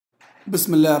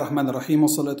بسم الله الرحمن الرحيم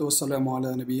والصلاة والسلام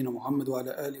على نبينا محمد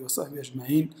وعلى آله وصحبه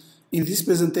أجمعين. In this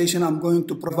presentation, I'm going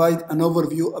to provide an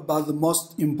overview about the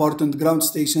most important ground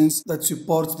stations that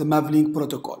support the MAVLink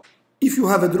protocol. If you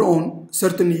have a drone,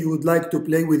 certainly you would like to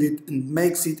play with it and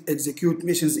makes it execute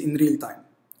missions in real time.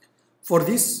 For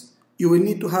this, you will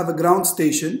need to have a ground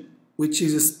station, which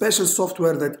is a special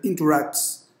software that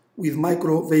interacts with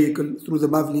micro vehicle through the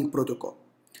MAVLink protocol.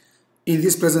 In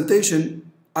this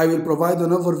presentation, I will provide an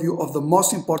overview of the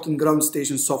most important ground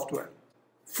station software.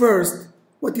 First,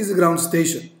 what is a ground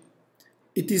station?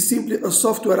 It is simply a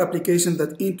software application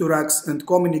that interacts and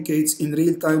communicates in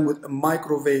real time with a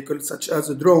micro vehicle such as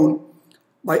a drone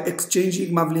by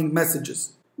exchanging MAVLink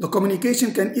messages. The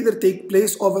communication can either take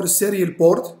place over a serial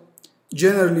port,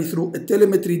 generally through a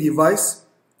telemetry device,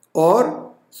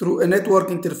 or through a network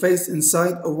interface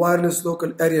inside a wireless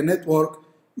local area network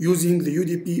using the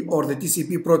UDP or the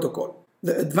TCP protocol.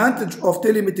 The advantage of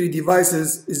telemetry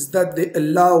devices is that they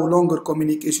allow longer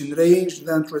communication range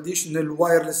than traditional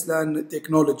wireless LAN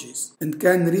technologies and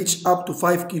can reach up to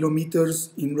 5 kilometers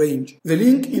in range. The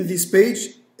link in this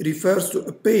page refers to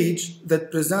a page that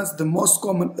presents the most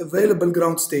common available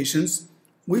ground stations,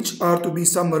 which are to be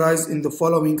summarized in the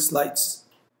following slides.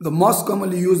 The most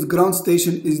commonly used ground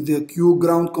station is the Q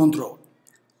ground control.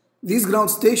 This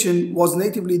ground station was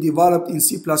natively developed in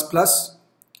C++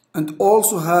 and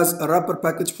also has a wrapper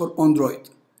package for Android.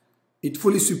 It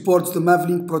fully supports the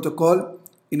MAVLink protocol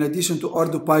in addition to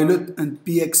ArduPilot and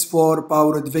PX4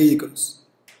 powered vehicles.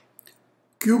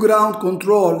 Q-Ground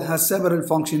Control has several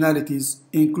functionalities,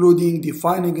 including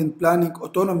defining and planning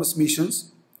autonomous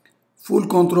missions, full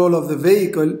control of the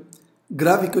vehicle,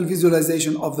 graphical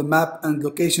visualization of the map and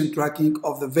location tracking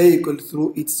of the vehicle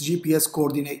through its GPS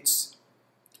coordinates.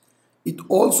 It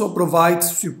also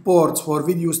provides support for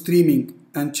video streaming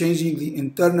and changing the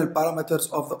internal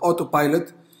parameters of the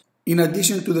autopilot, in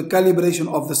addition to the calibration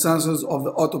of the sensors of the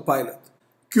autopilot.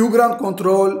 Q-Ground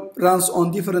Control runs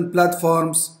on different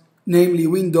platforms, namely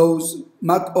Windows,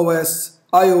 Mac OS,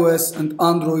 iOS, and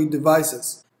Android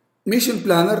devices. Mission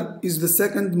Planner is the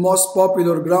second most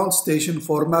popular ground station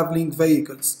for MAVLink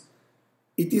vehicles.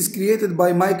 It is created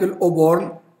by Michael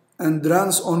Oborn and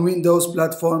runs on Windows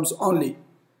platforms only.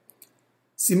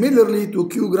 Similarly to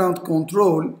Q-Ground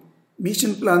Control,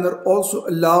 Mission Planner also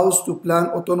allows to plan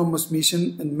autonomous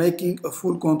mission and making a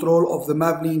full control of the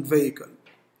MAVLink vehicle.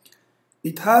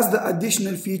 It has the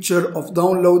additional feature of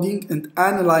downloading and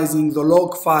analyzing the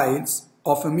log files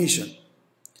of a mission.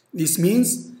 This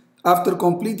means after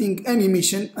completing any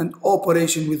mission and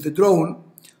operation with the drone,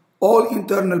 all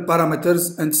internal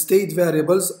parameters and state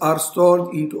variables are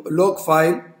stored into a log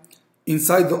file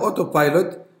inside the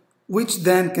autopilot, which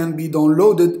then can be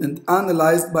downloaded and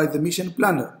analyzed by the Mission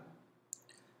Planner.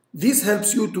 This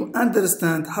helps you to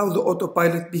understand how the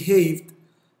autopilot behaved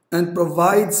and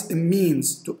provides a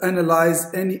means to analyze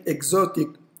any exotic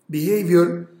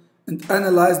behavior and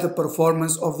analyze the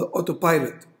performance of the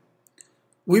autopilot.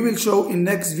 We will show in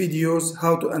next videos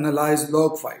how to analyze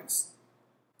log files.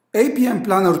 APM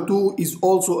Planner 2 is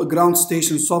also a ground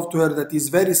station software that is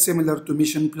very similar to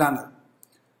Mission Planner,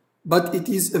 but it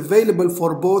is available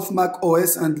for both Mac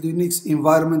OS and Linux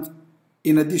environment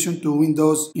in addition to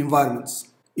Windows environments.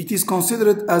 It is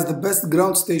considered as the best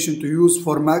ground station to use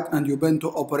for Mac and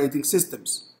Ubuntu operating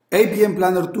systems. APM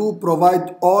Planner 2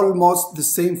 provides almost the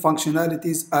same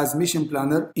functionalities as Mission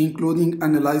Planner, including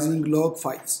analyzing log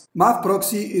files.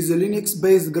 MapProxy is a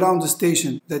Linux-based ground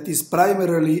station that is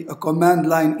primarily a command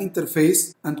line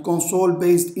interface and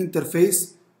console-based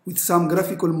interface with some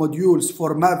graphical modules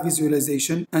for map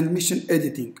visualization and mission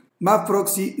editing.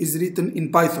 MapProxy is written in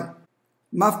Python.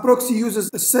 MapProxy uses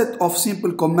a set of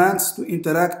simple commands to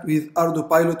interact with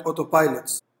ArduPilot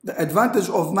autopilots. The advantage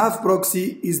of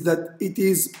MapProxy is that it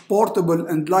is portable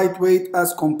and lightweight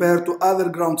as compared to other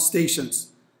ground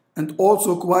stations, and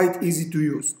also quite easy to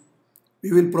use.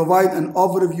 We will provide an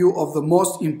overview of the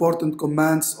most important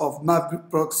commands of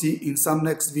MapProxy in some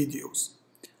next videos.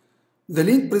 The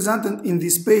link presented in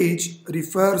this page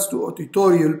refers to a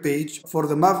tutorial page for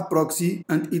the MapProxy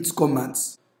and its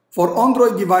commands. For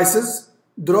Android devices,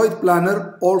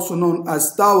 DroidPlanner, also known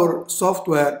as Tower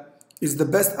software, is the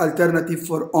best alternative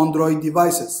for Android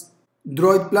devices.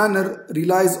 DroidPlanner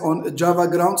relies on a Java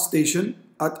ground station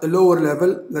at a lower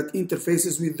level that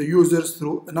interfaces with the users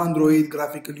through an Android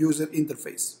graphical user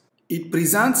interface. It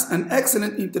presents an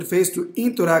excellent interface to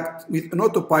interact with an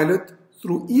autopilot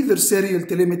through either serial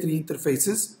telemetry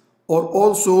interfaces or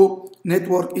also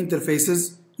network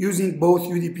interfaces using both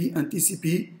UDP and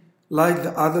TCP like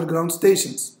the other ground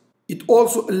stations. It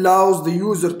also allows the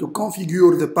user to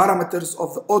configure the parameters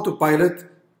of the autopilot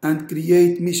and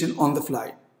create mission on the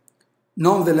fly.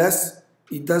 Nonetheless,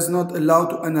 it does not allow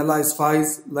to analyze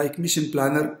files like Mission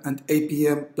Planner and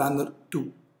APM Planner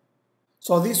 2.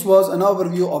 So this was an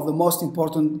overview of the most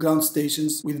important ground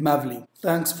stations with MAVLink.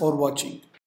 Thanks for watching.